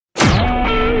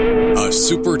a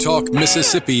Super Talk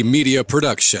Mississippi media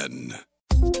production.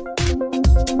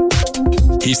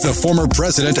 He's the former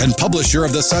president and publisher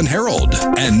of the Sun Herald,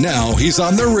 and now he's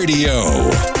on the radio.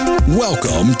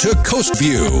 Welcome to Coast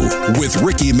View with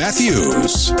Ricky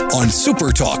Matthews on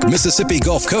Super Talk Mississippi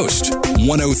Gulf Coast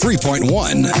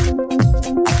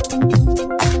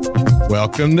 103.1.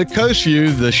 Welcome to Coast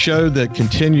View, the show that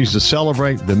continues to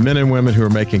celebrate the men and women who are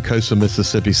making coastal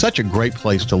Mississippi such a great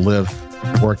place to live,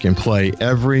 work, and play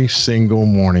every single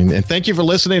morning. And thank you for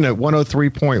listening at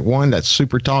 103.1. That's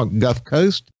Super Talk Gulf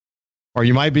Coast. Or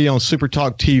you might be on Super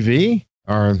Talk TV,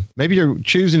 or maybe you're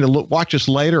choosing to watch us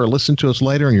later or listen to us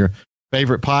later on your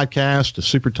favorite podcast, the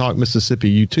Super Talk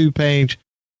Mississippi YouTube page,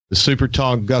 the Super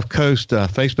Talk Gulf Coast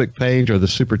Facebook page, or the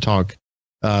Super Talk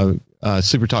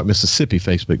Mississippi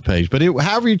Facebook page. But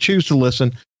however you choose to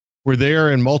listen, we're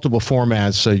there in multiple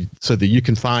formats so that you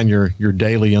can find your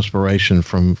daily inspiration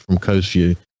from Coast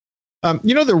View.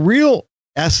 The real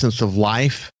essence of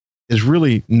life is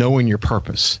really knowing your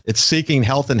purpose. It's seeking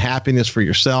health and happiness for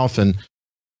yourself and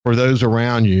for those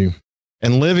around you,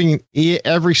 and living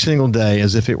every single day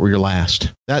as if it were your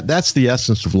last. That's the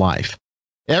essence of life.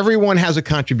 Everyone has a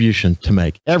contribution to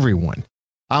make. Everyone.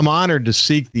 I'm honored to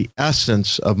seek the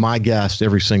essence of my guests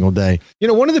every single day.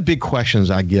 One of the big questions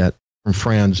I get from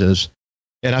friends is,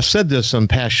 and I've said this on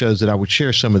past shows that I would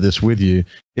share some of this with you,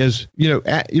 is, am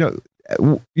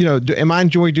I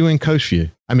enjoy doing Coast View?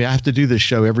 I mean, I have to do this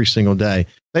show every single day.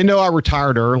 They know I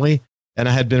retired early, and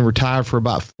I had been retired for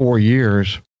about 4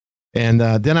 years. And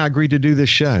then I agreed to do this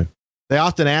show. They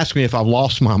often ask me if I've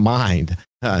lost my mind,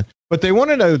 but they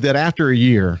want to know that after a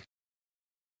year,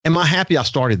 am I happy I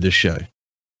started this show?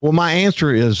 Well, my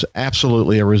answer is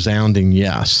absolutely a resounding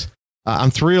yes.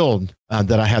 I'm thrilled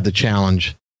that I had the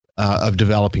challenge of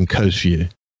developing Coast View.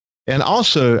 And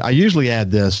also, I usually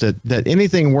add this, that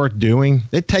anything worth doing,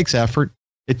 it takes effort,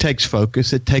 it takes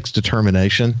focus, it takes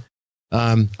determination.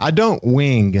 I don't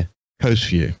wing Coast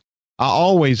View. I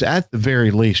always, at the very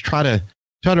least, try to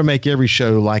make every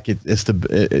show like it's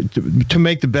to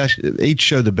make the best, each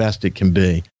show the best it can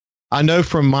be. I know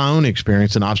from my own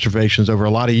experience and observations over a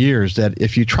lot of years that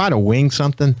if you try to wing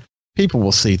something, people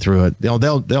will see through it.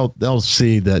 They'll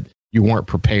see that you weren't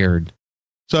prepared.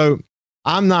 So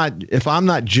if I'm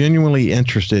not genuinely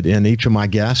interested in each of my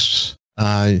guests,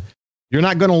 you're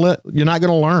not going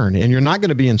to learn, and you're not going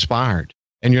to be inspired,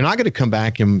 and you're not going to come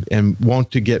back and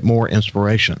want to get more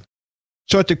inspiration.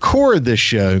 So at the core of this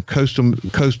show, coastal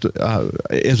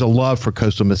is a love for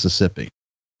coastal Mississippi.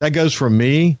 That goes for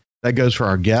me. That goes for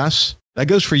our guests. That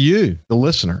goes for you, the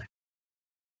listener.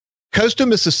 Coastal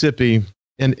Mississippi,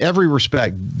 in every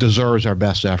respect, deserves our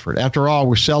best effort. After all,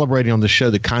 we're celebrating on the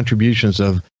show the contributions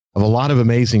of a lot of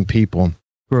amazing people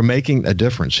who are making a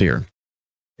difference here.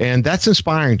 And that's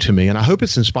inspiring to me, and I hope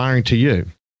it's inspiring to you.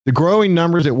 The growing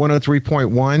numbers at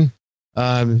 103.1,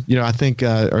 I think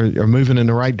are moving in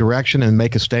the right direction and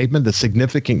make a statement. The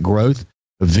significant growth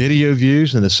of video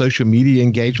views and the social media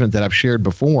engagement that I've shared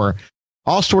before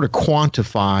all sort of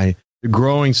quantify the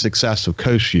growing success of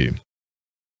Coast View.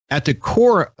 At the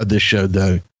core of this show,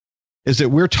 though, is that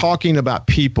we're talking about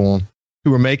people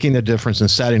who are making a difference and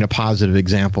setting a positive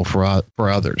example for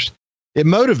others. It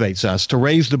motivates us to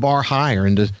raise the bar higher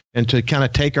and to kind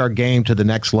of take our game to the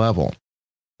next level.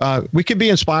 We could be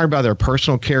inspired by their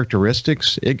personal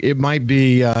characteristics. It might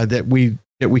be that we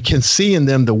can see in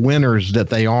them the winners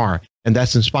that they are, and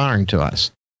that's inspiring to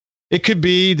us. It could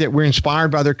be that we're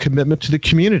inspired by their commitment to the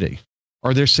community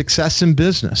or their success in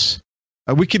business.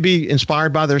 We could be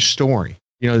inspired by their story.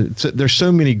 There's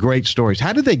so many great stories.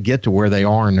 How did they get to where they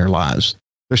are in their lives?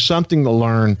 There's something to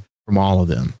learn from all of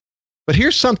them. But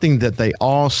here's something that they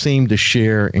all seem to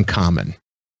share in common,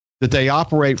 that they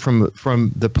operate from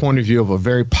the point of view of a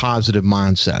very positive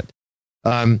mindset.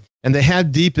 And they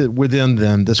have deep within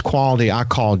them this quality I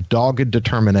call dogged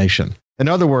determination. In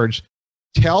other words,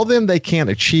 tell them they can't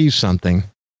achieve something,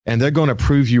 and they're going to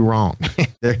prove you wrong.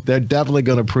 They're definitely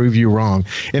going to prove you wrong.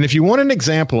 And if you want an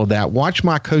example of that, watch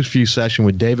my Coast View session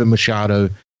with David Machado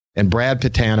and Brad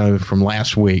Pitano from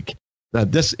last week.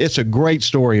 It's a great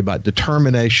story about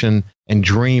determination and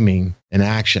dreaming and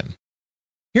action.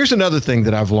 Here's another thing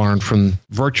that I've learned from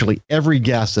virtually every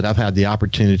guest that I've had the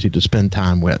opportunity to spend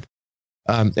time with.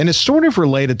 And it's sort of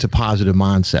related to positive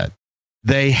mindset.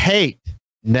 They hate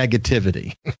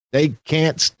negativity. They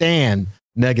can't stand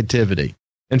negativity.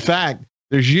 In fact,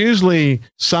 there's usually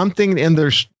something in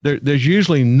there's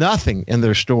usually nothing in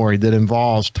their story that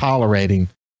involves tolerating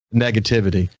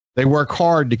negativity. They work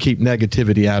hard to keep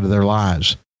negativity out of their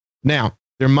lives. Now,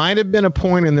 there might have been a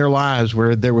point in their lives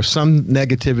where there was some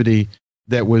negativity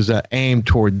that was aimed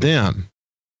toward them.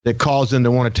 that cause them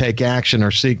to want to take action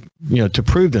or seek, to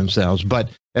prove themselves. But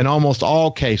in almost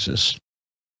all cases,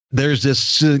 there's this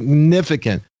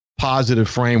significant positive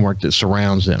framework that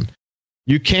surrounds them.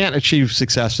 You can't achieve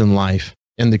success in life,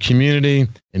 in the community,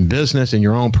 in business, in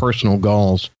your own personal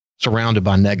goals, surrounded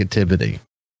by negativity.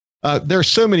 There are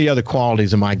so many other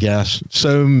qualities in my guests,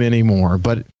 so many more.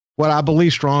 But what I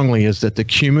believe strongly is that the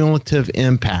cumulative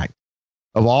impact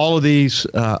of all of these,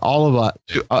 to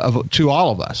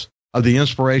all of us, of the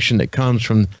inspiration that comes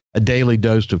from a daily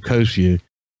dose of Coast View,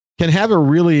 can have a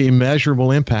really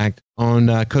immeasurable impact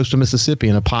on coastal Mississippi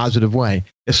in a positive way.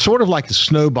 It's sort of like the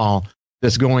snowball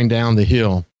that's going down the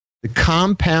hill. The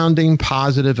compounding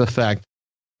positive effect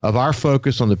of our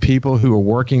focus on the people who are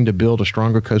working to build a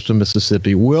stronger coastal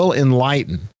Mississippi will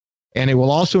enlighten, and it will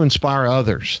also inspire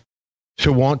others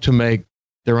to want to make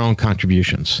their own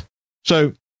contributions.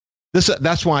 So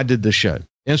that's why I did this show.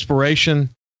 Inspiration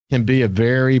can be a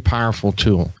very powerful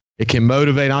tool. It can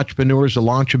motivate entrepreneurs to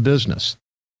launch a business.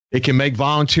 It can make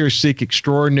volunteers seek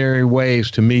extraordinary ways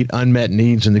to meet unmet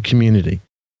needs in the community.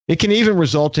 It can even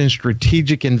result in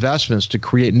strategic investments to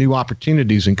create new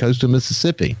opportunities in coastal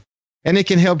Mississippi. And it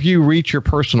can help you reach your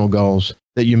personal goals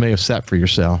that you may have set for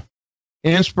yourself.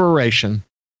 Inspiration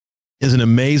is an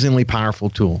amazingly powerful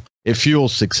tool. It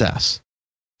fuels success.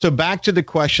 So back to the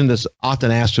question that's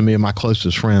often asked of me and my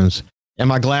closest friends,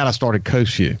 am I glad I started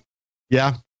Coast View?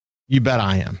 Yeah, you bet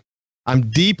I am. I'm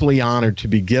deeply honored to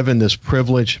be given this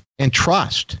privilege and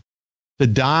trust to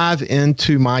dive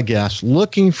into my guests,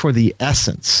 looking for the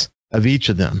essence of each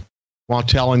of them while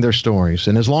telling their stories.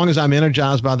 And as long as I'm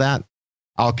energized by that,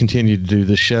 I'll continue to do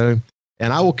this show.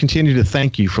 And I will continue to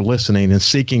thank you for listening and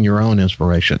seeking your own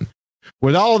inspiration.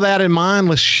 With all of that in mind,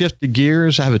 let's shift the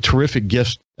gears. I have a terrific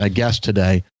guest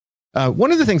today.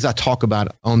 One of the things I talk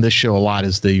about on this show a lot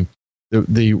is the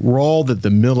role that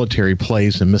the military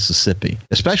plays in Mississippi,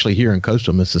 especially here in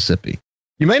coastal Mississippi.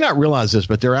 You may not realize this,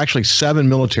 but there are actually 7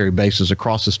 military bases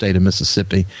across the state of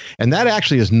Mississippi. And that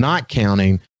actually is not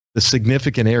counting the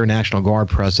significant Air National Guard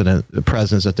presence at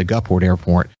the Gulfport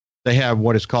Airport. They have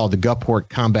what is called the Gulfport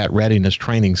Combat Readiness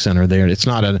Training Center there. It's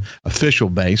not an official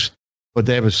base, but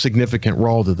they have a significant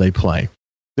role that they play.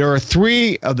 There are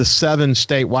 3 of the 7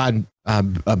 statewide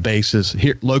bases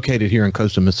located here in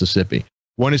coastal Mississippi.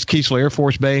 One is Keesler Air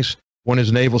Force Base, one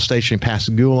is Naval Station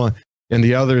Pascagoula, and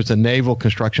the other is the Naval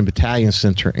Construction Battalion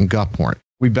Center in Gulfport.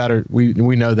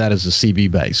 We know that as a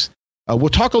CB base. We'll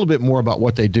talk a little bit more about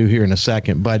what they do here in a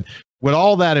second, but with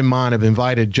all that in mind, I've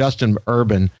invited Justin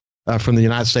Urban from the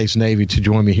United States Navy to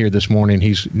join me here this morning.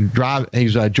 He's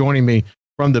joining me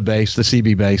from the base, the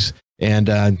CB base, and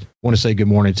I want to say good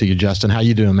morning to you, Justin. How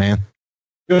you doing, man?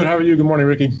 Good. How are you? Good morning,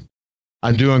 Ricky.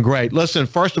 I'm doing great. Listen,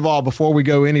 first of all, before we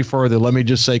go any further, let me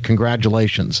just say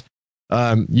congratulations.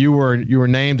 You were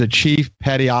named the Chief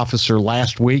Petty Officer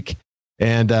last week,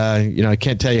 and I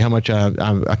can't tell you how much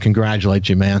I congratulate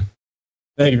you, man.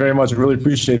 Thank you very much. I really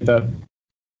appreciate that.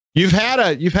 You've had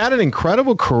an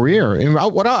incredible career, and I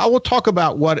will talk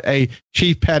about what a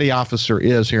Chief Petty Officer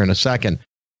is here in a second.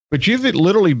 But you've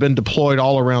literally been deployed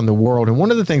all around the world, and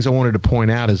one of the things I wanted to point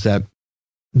out is that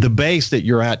the base that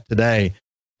you're at today,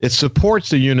 it supports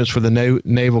the units for the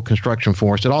Naval Construction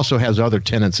Force. It also has other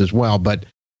tenants as well, but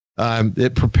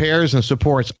it prepares and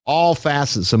supports all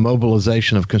facets of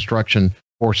mobilization of construction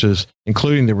forces,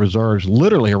 including the reserves,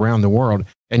 literally around the world.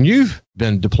 And you've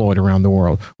been deployed around the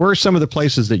world. Where are some of the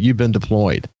places that you've been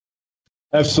deployed?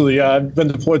 Absolutely. Yeah, I've been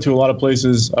deployed to a lot of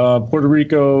places. Puerto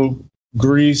Rico,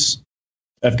 Greece,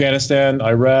 Afghanistan,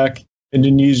 Iraq,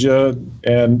 Indonesia,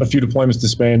 and a few deployments to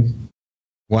Spain.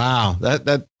 Wow,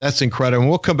 that's incredible. And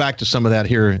we'll come back to some of that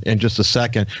here in just a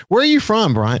second. Where are you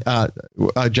from, Brian?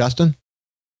 Justin?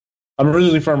 I'm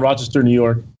originally from Rochester, New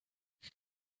York.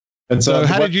 And so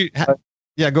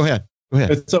yeah, go ahead.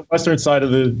 It's the western side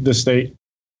of the state.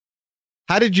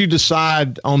 How did you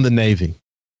decide on the Navy?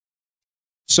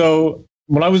 So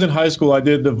when I was in high school, I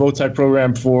did the VOTEC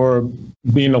program for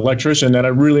being an electrician, and I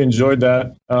really enjoyed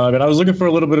that. And I was looking for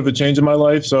a little bit of a change in my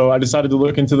life, so I decided to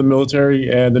look into the military,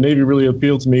 and the Navy really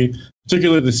appealed to me,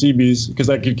 particularly the Seabees, because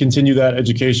I could continue that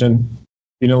education,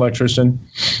 being an electrician.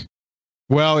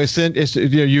 Well,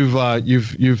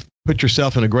 you've put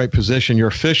yourself in a great position. Your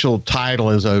official title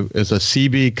is a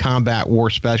CB Combat War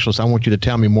Specialist. I want you to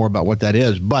tell me more about what that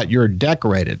is. But you're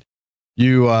decorated.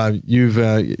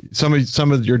 Some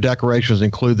of your decorations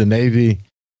include the Navy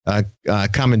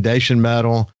Commendation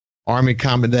Medal, Army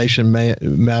Commendation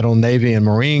Medal, Navy and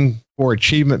Marine Corps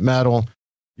Achievement Medal.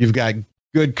 You've got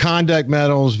Good Conduct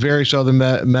Medals, various other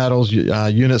medals,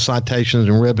 unit citations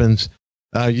and ribbons.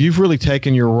 You've really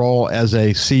taken your role as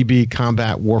a CB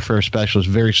Combat Warfare Specialist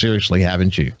very seriously,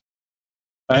 haven't you?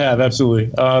 I have,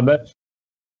 absolutely.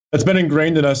 That's been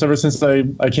ingrained in us ever since I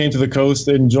came to the coast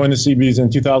and joined the Seabees in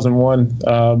 2001.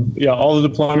 All the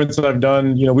deployments that I've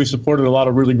done, we've supported a lot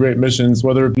of really great missions,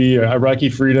 whether it be Iraqi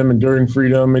freedom, enduring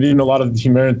freedom, and even a lot of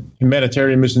the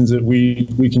humanitarian missions that we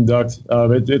conduct.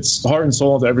 It's heart and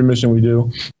soul into every mission we do.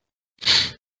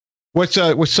 What's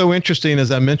so interesting,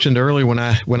 as I mentioned earlier, when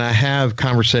I have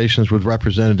conversations with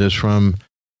representatives from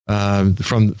the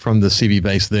CB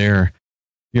base there,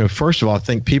 first of all, I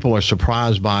think people are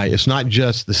surprised by it's not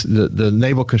just the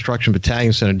Naval Construction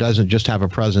Battalion Center doesn't just have a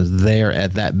presence there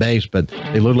at that base, but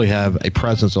they literally have a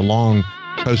presence along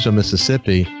coastal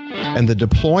Mississippi. And the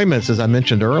deployments, as I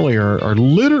mentioned earlier, are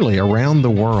literally around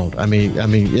the world. I mean,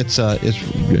 it's I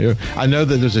know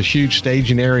that there's a huge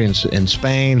staging area in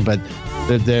Spain, but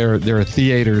there are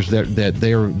theaters that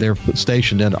they're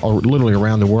stationed in are literally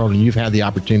around the world, and you've had the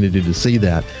opportunity to see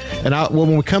that. And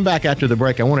when we come back after the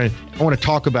break, I want to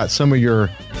talk about some of your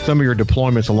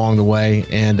deployments along the way,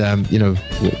 and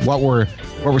what were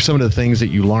some of the things that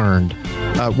you learned.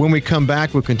 When we come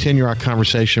back, we'll continue our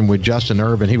conversation with Justin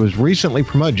Irvin. He was recently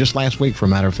promoted, just last week, for a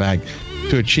matter of fact,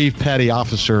 to a Chief Petty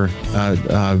Officer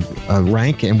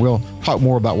rank, and we'll talk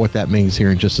more about what that means here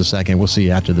in just a second. We'll see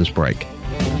you after this break.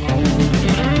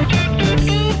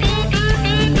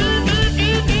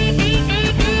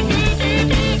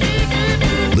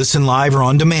 Listen live or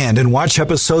on demand and watch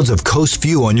episodes of Coast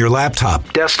View on your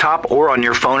laptop, desktop, or on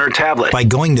your phone or tablet by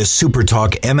going to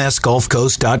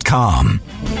supertalkmsgulfcoast.com.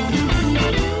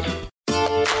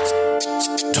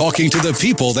 Talking to the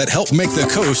people that help make the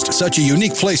coast such a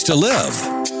unique place to live.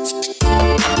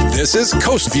 This is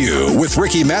Coast View with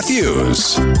Ricky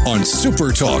Matthews on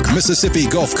Super Talk Mississippi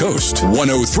Gulf Coast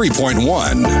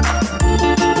 103.1.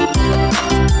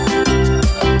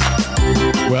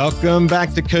 Welcome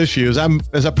back to Coast View.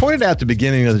 As I pointed out at the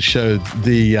beginning of the show,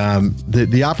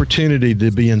 the opportunity to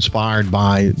be inspired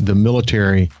by the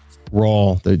military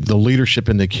role, the leadership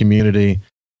in the community,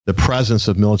 the presence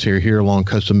of military here along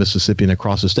coastal Mississippi and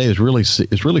across the state is really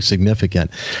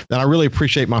significant. And I really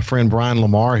appreciate my friend Brian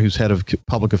Lamar, who's head of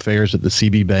public affairs at the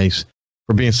CB base,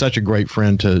 for being such a great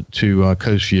friend to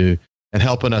Coast View and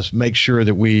helping us make sure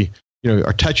that we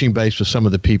are touching base with some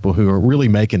of the people who are really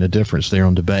making a difference there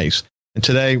on the base. And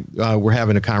today we're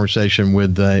having a conversation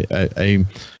with a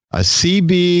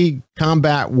CB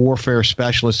combat warfare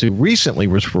specialist who recently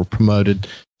was promoted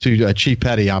to Chief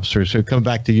Petty Officer. So come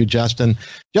back to you, Justin.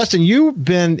 Justin, you've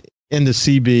been in the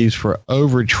CBs for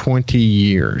over 20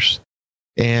 years,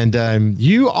 and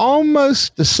you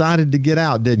almost decided to get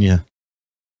out, didn't you?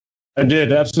 I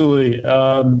did, absolutely.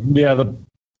 The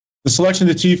selection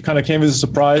to Chief kind of came as a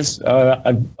surprise.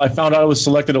 I found out I was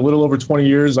selected a little over 20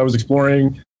 years. I was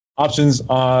exploring options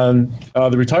on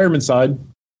the retirement side,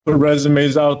 put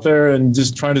resumes out there, and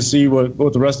just trying to see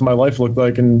what the rest of my life looked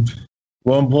like. And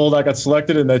lo and behold, I got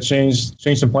selected, and that changed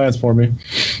some plans for me.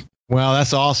 Well,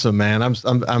 that's awesome, man.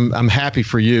 I'm happy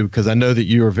for you because I know that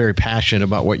you are very passionate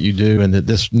about what you do, and that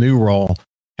this new role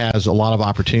has a lot of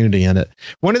opportunity in it.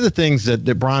 One of the things that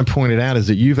Brian pointed out is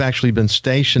that you've actually been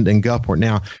stationed in Gulfport.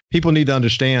 Now, people need to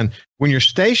understand, when you're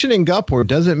stationed in Gulfport,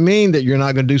 doesn't mean that you're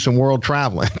not going to do some world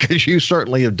traveling, because you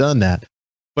certainly have done that.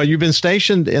 But you've been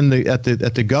stationed at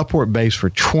the Gulfport base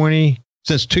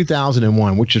since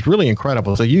 2001, which is really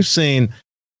incredible. So you've seen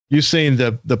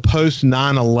the post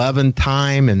 9/11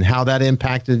 time and how that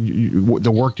impacted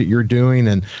the work that you're doing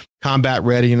and combat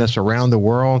readiness around the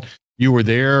world. You were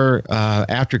there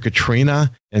after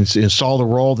Katrina and saw the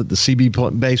role that the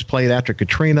CB base played after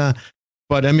Katrina.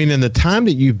 But I mean, in the time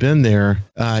that you've been there,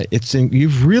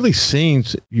 you've really seen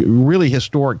really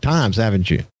historic times,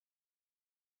 haven't you?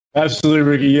 Absolutely,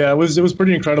 Ricky. Yeah, it was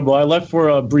pretty incredible. I left for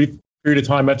a brief period of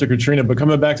time after Katrina, but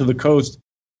coming back to the coast,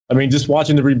 I mean, just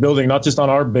watching the rebuilding, not just on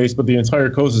our base, but the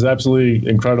entire coast, is absolutely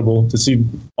incredible to see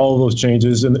all of those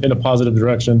changes in a positive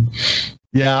direction.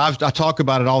 Yeah, I talk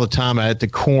about it all the time. At the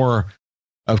core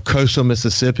of coastal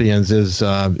Mississippians is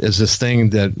this thing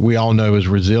that we all know is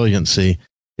resiliency.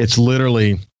 It's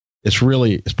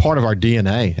part of our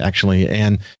DNA, actually.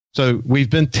 And so we've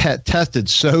been tested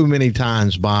so many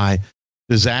times by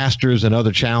disasters and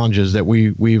other challenges that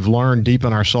we've learned deep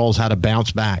in our souls how to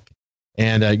bounce back.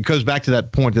 And it goes back to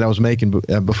that point that I was making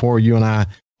before you and I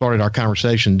started our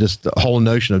conversation, just the whole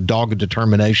notion of dogged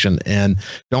determination, and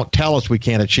don't tell us we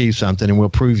can't achieve something and we'll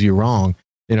prove you wrong.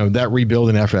 That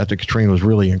rebuilding effort after Katrina was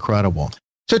really incredible.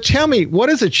 So tell me, what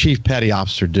does a Chief Petty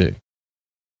Officer do?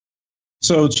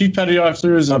 So Chief Petty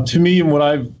Officers, to me, and what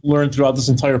I've learned throughout this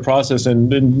entire process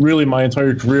and really my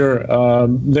entire career,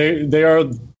 they are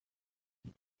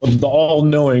the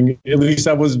all-knowing. At least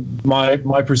that was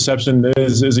my perception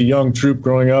as a young troop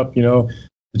growing up.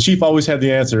 the chief always had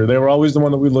the answer. They were always the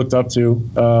one that we looked up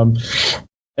to.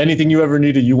 Anything you ever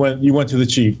needed, you went to the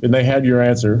chief, and they had your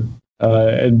answer.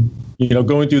 And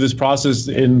going through this process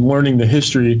and learning the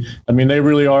history, I mean, they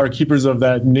really are keepers of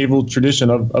that naval tradition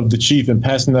of the chief, and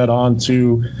passing that on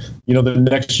to, the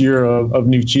next year of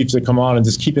new chiefs that come on, and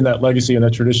just keeping that legacy and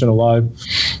that tradition alive.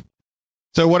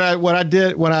 So what I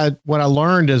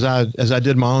learned as I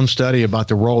did my own study about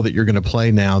the role that you're going to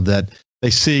play now, that they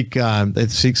seek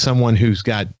someone who's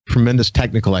got tremendous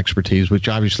technical expertise, which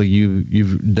obviously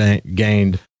you've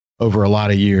gained over a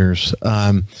lot of years.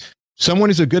 Someone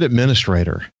who's a good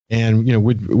administrator, and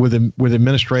with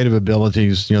administrative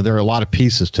abilities, there are a lot of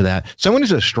pieces to that. Someone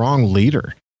who's a strong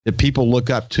leader that people look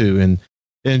up to,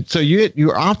 and so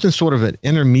you're often sort of an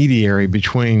intermediary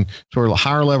between sort of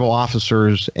higher level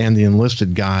officers and the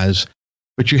enlisted guys.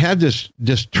 But you have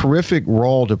this terrific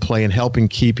role to play in helping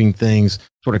keeping things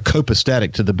sort of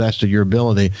copacetic to the best of your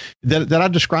ability. Did I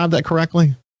describe that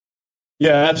correctly?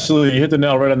 Yeah, absolutely. You hit the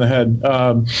nail right on the head.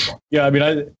 I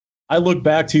mean, I look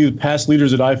back to past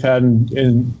leaders that I've had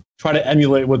and try to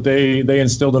emulate what they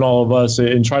instilled in all of us,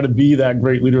 and try to be that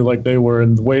great leader like they were,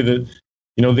 in the way that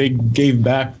they gave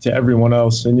back to everyone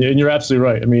else. And you're absolutely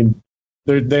right. I mean,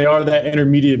 they are that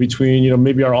intermediate between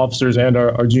maybe our officers and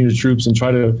our junior troops, and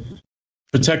try to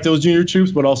protect those junior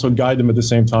troops, but also guide them at the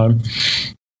same time.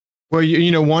 Well,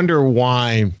 wonder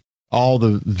why all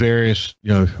the various,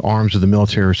 arms of the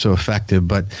military are so effective,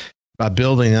 but by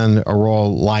building in a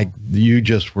role like you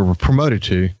just were promoted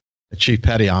to, a chief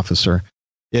petty officer,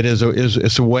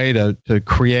 it's a way to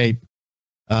create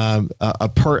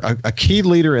a key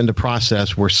leader in the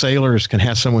process, where sailors can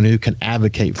have someone who can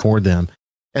advocate for them.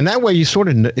 And that way you sort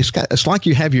of, it's like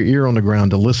you have your ear on the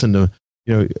ground to listen to,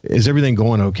 is everything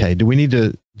going okay? Do we need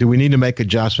to make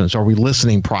adjustments? Are we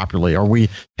listening properly? Are we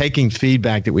taking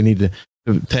feedback that we need to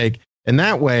take? And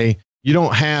that way you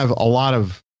don't have a lot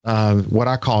of what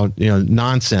I call,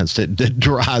 nonsense that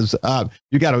drives up.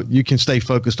 You can stay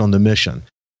focused on the mission,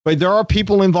 but there are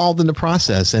people involved in the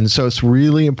process. And so it's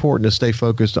really important to stay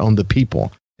focused on the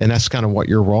people. And that's kind of what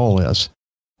your role is.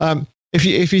 If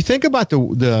you think about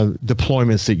the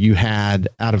deployments that you had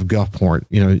out of Gulfport,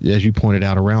 as you pointed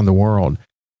out, around the world,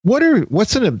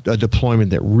 what's a deployment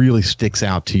that really sticks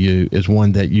out to you as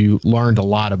one that you learned a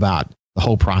lot about the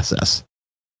whole process?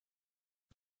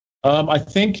 I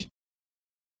think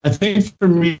for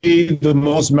me, the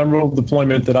most memorable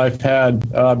deployment that I've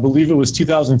had, I believe it was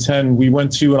 2010. We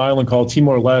went to an island called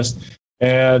Timor-Leste,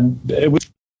 and it was.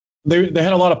 They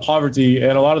had a lot of poverty,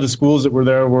 and a lot of the schools that were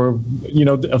there were,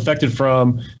 affected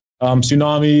from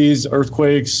tsunamis,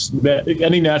 earthquakes,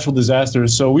 any natural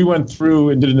disasters. So we went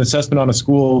through and did an assessment on a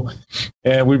school,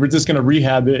 and we were just going to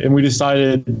rehab it. And we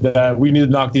decided that we needed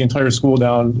to knock the entire school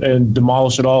down and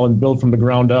demolish it all and build from the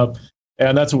ground up.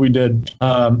 And that's what we did.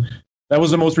 That was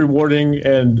the most rewarding,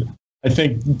 and I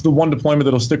think the one deployment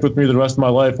that'll stick with me the rest of my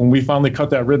life, when we finally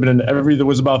cut that ribbon, and there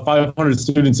was about 500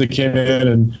 students that came in,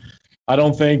 and I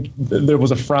don't think there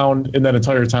was a frown in that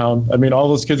entire town. I mean, all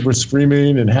those kids were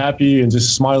screaming and happy and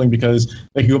just smiling because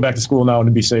they could go back to school now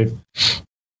and be safe.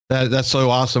 That's so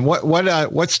awesome.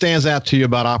 What stands out to you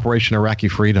about Operation Iraqi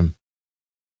Freedom?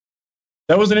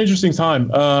 That was an interesting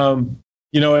time.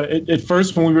 At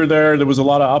first when we were there was a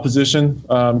lot of opposition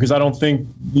because I don't think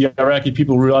the Iraqi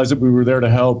people realized that we were there to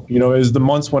help. As the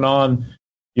months went on,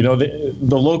 the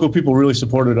local people really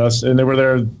supported us, and they were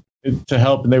there to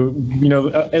help. And they,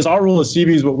 as our role as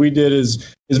Seabees, what we did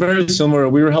is very similar.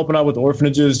 We were helping out with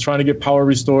orphanages, trying to get power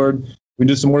restored. We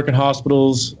did some work in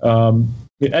hospitals,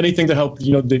 anything to help,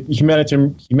 the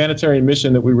humanitarian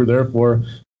mission that we were there for.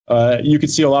 You could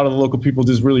see a lot of the local people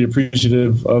just really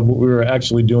appreciative of what we were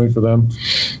actually doing for them.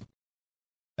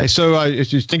 Hey, so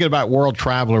just thinking about World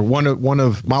Traveler, one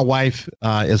of my wife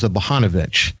is a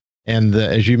Bohanovic, and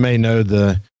as you may know,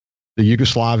 the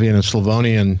Yugoslavian and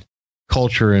Slavonian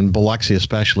culture in Biloxi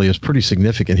especially is pretty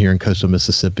significant here in coastal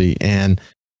Mississippi. And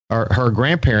her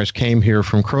grandparents came here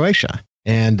from Croatia.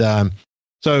 And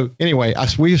so anyway,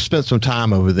 we've spent some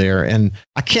time over there, and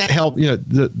I can't help,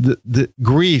 the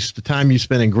Greece, the time you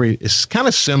spent in Greece is kind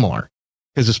of similar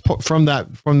because it's from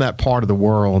that part of the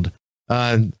world.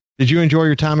 Did you enjoy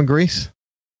your time in Greece?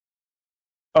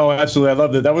 Oh, absolutely. I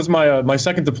loved it. That was my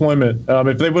second deployment.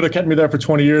 If they would have kept me there for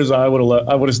 20 years, I would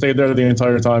have stayed there the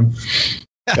entire time.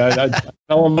 I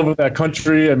fell in love with that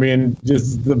country. I mean,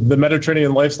 just the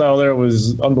Mediterranean lifestyle there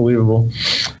was unbelievable.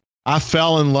 I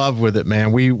fell in love with it,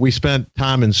 man. We spent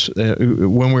time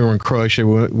when we were in Croatia.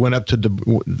 We went up to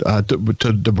Dubrovnik,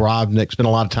 spent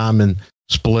a lot of time in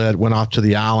Split, went off to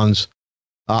the islands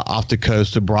off the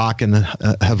coast of Brac and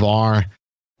Hvar.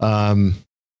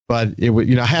 but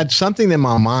I had something in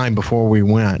my mind before we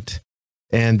went.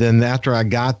 And then after I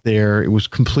got there, it was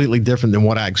completely different than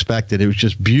what I expected. It was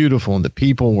just beautiful. And the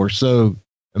people were so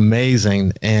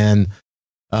amazing. And,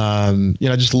 I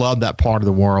just love that part of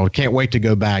the world. Can't wait to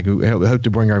go back. We hope to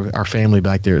bring our family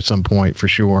back there at some point for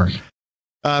sure.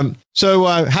 So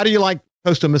how do you like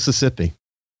coastal Mississippi?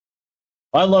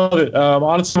 I love it.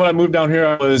 Honestly, when I moved down here,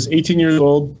 I was 18 years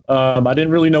old. I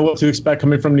didn't really know what to expect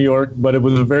coming from New York, but it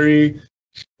was a very,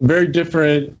 very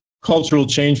different cultural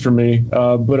change for me.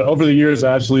 But over the years,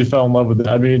 I absolutely fell in love with it.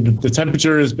 I mean, the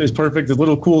temperature is perfect. It's a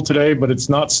little cool today, but it's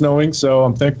not snowing, so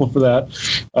I'm thankful for that.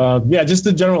 Just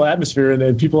the general atmosphere,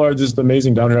 and people are just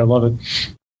amazing down here. I love it.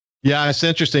 Yeah, it's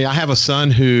interesting. I have a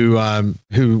son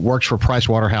who works for Price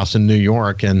Waterhouse in New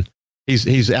York, and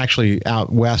he's actually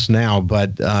out west now.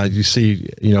 But you see,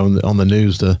 on the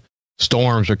news, the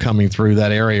storms are coming through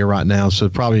that area right now. So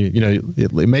probably,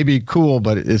 it may be cool,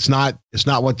 but it's not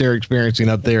what they're experiencing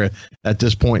up there at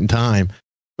this point in time.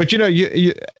 But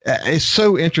it's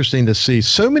so interesting to see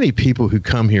so many people who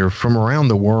come here from around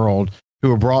the world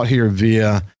who are brought here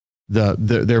via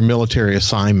their military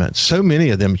assignments. So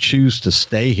many of them choose to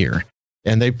stay here,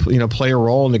 and they play a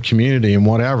role in the community and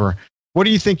whatever. What do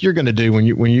you think you're going to do when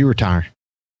you retire?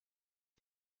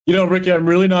 Ricky, I'm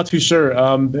really not too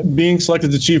sure. Being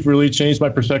selected to chief really changed my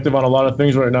perspective on a lot of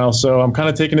things right now. So I'm kind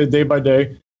of taking it day by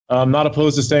day. I'm not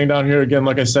opposed to staying down here. Again,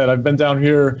 like I said, I've been down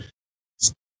here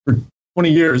for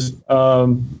 20 years.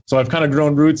 So I've kind of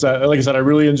grown roots. Like I said, I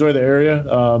really enjoy the area.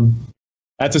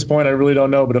 At this point, I really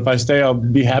don't know. But if I stay, I'll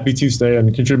be happy to stay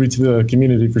and contribute to the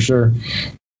community for sure.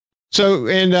 So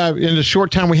in the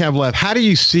short time we have left, how do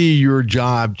you see your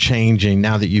job changing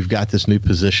now that you've got this new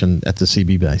position at the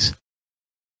CB base?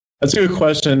 That's a good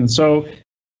question. So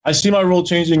I see my role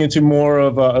changing into more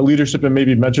of a leadership and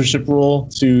maybe mentorship role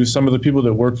to some of the people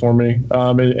that work for me,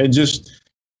 and just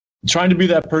trying to be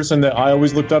that person that I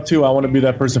always looked up to. I want to be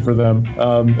that person for them.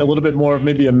 A little bit more of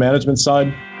maybe a management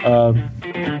side,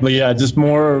 but yeah, just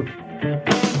more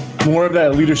of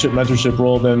that leadership mentorship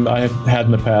role than I have had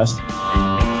in the past.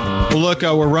 Well, look,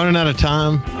 we're running out of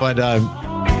time, but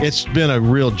it's been a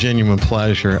real genuine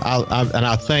pleasure.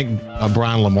 I thank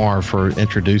Brian Lamar for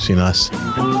introducing us.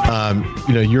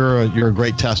 You're a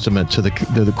great testament to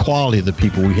the quality of the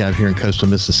people we have here in coastal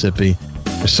Mississippi.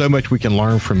 There's so much we can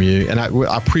learn from you, and I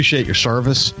appreciate your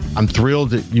service. I'm thrilled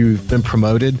that you've been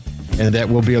promoted, and that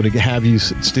we'll be able to have you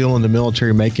still in the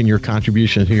military, making your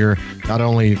contribution here, not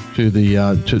only to the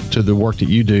to the work that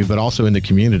you do, but also in the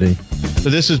community. So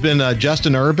this has been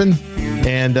Justin Urban,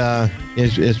 and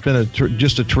it's been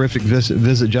just a terrific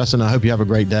visit, Justin. I hope you have a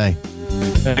great day.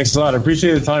 Thanks a lot. I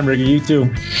appreciate the time, Ricky. You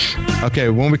too. Okay,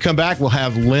 when we come back, we'll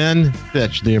have Lynn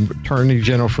Fitch, the Attorney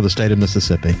General for the state of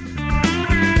Mississippi.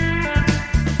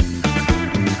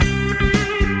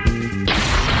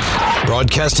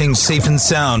 Broadcasting safe and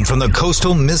sound from the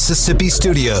coastal Mississippi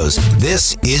studios.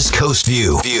 This is Coast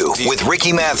View with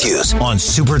Ricky Matthews on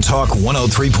Super Talk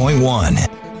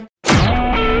 103.1.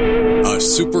 A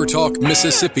Super Talk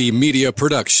Mississippi media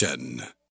production.